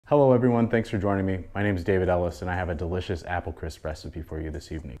Hello everyone, thanks for joining me. My name is David Ellis and I have a delicious apple crisp recipe for you this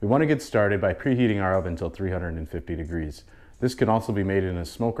evening. We want to get started by preheating our oven until 350 degrees. This can also be made in a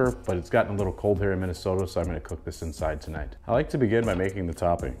smoker, but it's gotten a little cold here in Minnesota, so I'm going to cook this inside tonight. I like to begin by making the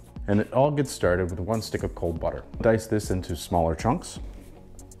topping. And it all gets started with 1 stick of cold butter. Dice this into smaller chunks.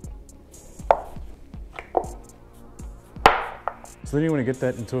 So then you want to get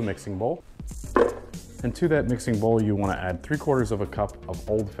that into a mixing bowl. And to that mixing bowl, you want to add 3/4 of a cup of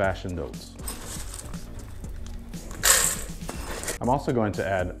old-fashioned oats. I'm also going to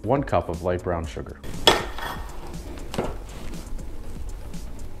add 1 cup of light brown sugar.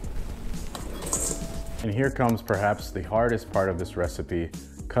 And here comes perhaps the hardest part of this recipe,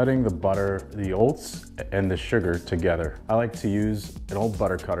 cutting the butter, the oats, and the sugar together. I like to use an old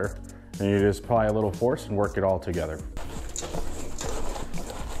butter cutter, and you just apply a little force and work it all together.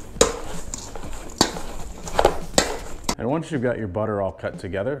 And once you've got your butter all cut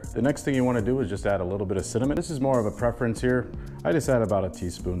together, the next thing you want to do is just add a little bit of cinnamon. This is more of a preference here. I just add about a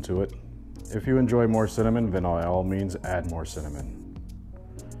teaspoon to it. If you enjoy more cinnamon, then by all means add more cinnamon.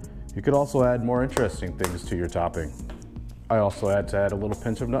 You could also add more interesting things to your topping. I also add a little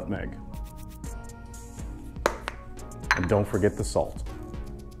pinch of nutmeg. And don't forget the salt.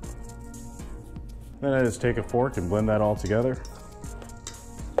 Then I just take a fork and blend that all together.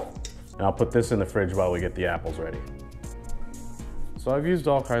 And I'll put this in the fridge while we get the apples ready. So I've used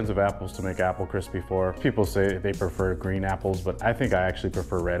all kinds of apples to make apple crisp before. People say they prefer green apples, but I think I actually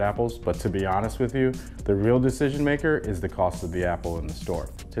prefer red apples. But to be honest with you, the real decision maker is the cost of the apple in the store.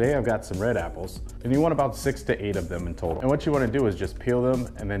 Today I've got some red apples, and you want about 6 to 8 of them in total. And what you want to do is just peel them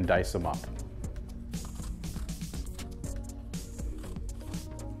and then dice them up.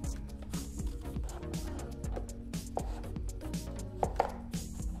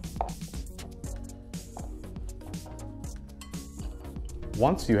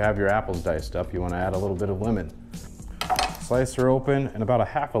 Once you have your apples diced up, you want to add a little bit of lemon. Slice her open, and about a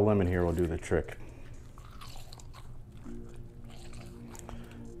half a lemon here will do the trick.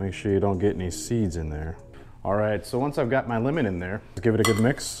 Make sure you don't get any seeds in there. All right, so once I've got my lemon in there, give it a good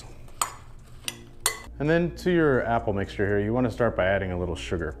mix. And then to your apple mixture here, you want to start by adding a little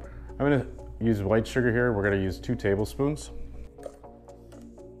sugar. I'm going to use white sugar here. We're going to use 2 tablespoons.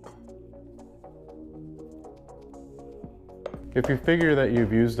 If you figure that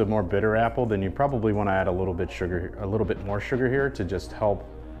you've used a more bitter apple, then you probably want to add a little bit more sugar here to just help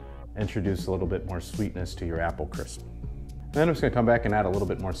introduce a little bit more sweetness to your apple crisp. Then I'm just going to come back and add a little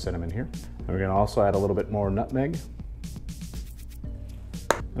bit more cinnamon here. And we're going to also add a little bit more nutmeg.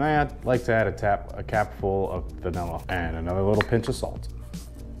 And I like to add a capful of vanilla and another little pinch of salt.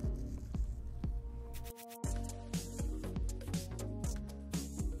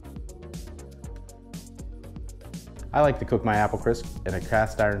 I like to cook my apple crisp in a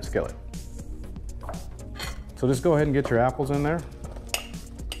cast iron skillet. So just go ahead and get your apples in there.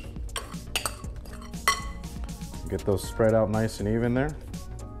 Get those spread out nice and even there.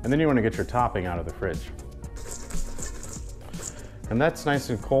 And then you want to get your topping out of the fridge. And that's nice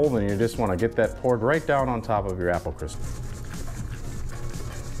and cold, and you just want to get that poured right down on top of your apple crisp.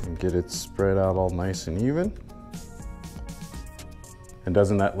 And get it spread out all nice and even. And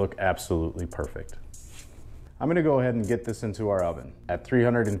doesn't that look absolutely perfect? I'm going to go ahead and get this into our oven at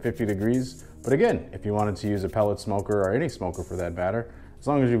 350 degrees. But again, if you wanted to use a pellet smoker or any smoker for that matter, as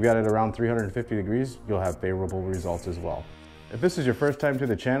long as you've got it around 350 degrees, you'll have favorable results as well. If this is your first time to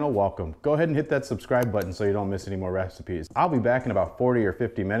the channel, welcome. Go ahead and hit that subscribe button so you don't miss any more recipes. I'll be back in about 40 or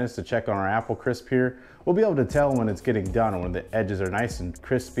 50 minutes to check on our apple crisp here. We'll be able to tell when it's getting done, when the edges are nice and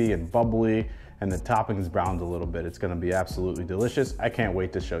crispy and bubbly and the topping's browned a little bit. It's going to be absolutely delicious. I can't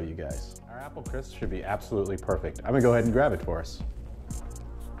wait to show you guys. Our apple crisp should be absolutely perfect. I'm going to go ahead and grab it for us.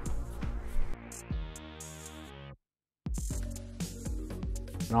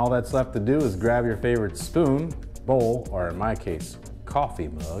 And all that's left to do is grab your favorite spoon, bowl, or in my case, coffee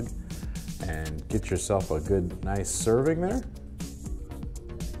mug, and get yourself a good, nice serving there.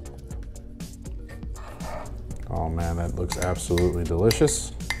 Oh man, that looks absolutely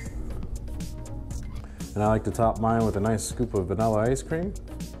delicious. And I like to top mine with a nice scoop of vanilla ice cream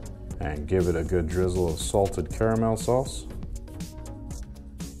and give it a good drizzle of salted caramel sauce.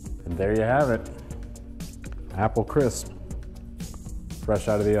 And there you have it, apple crisp, fresh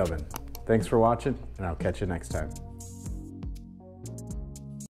out of the oven. Thanks for watching, and I'll catch you next time.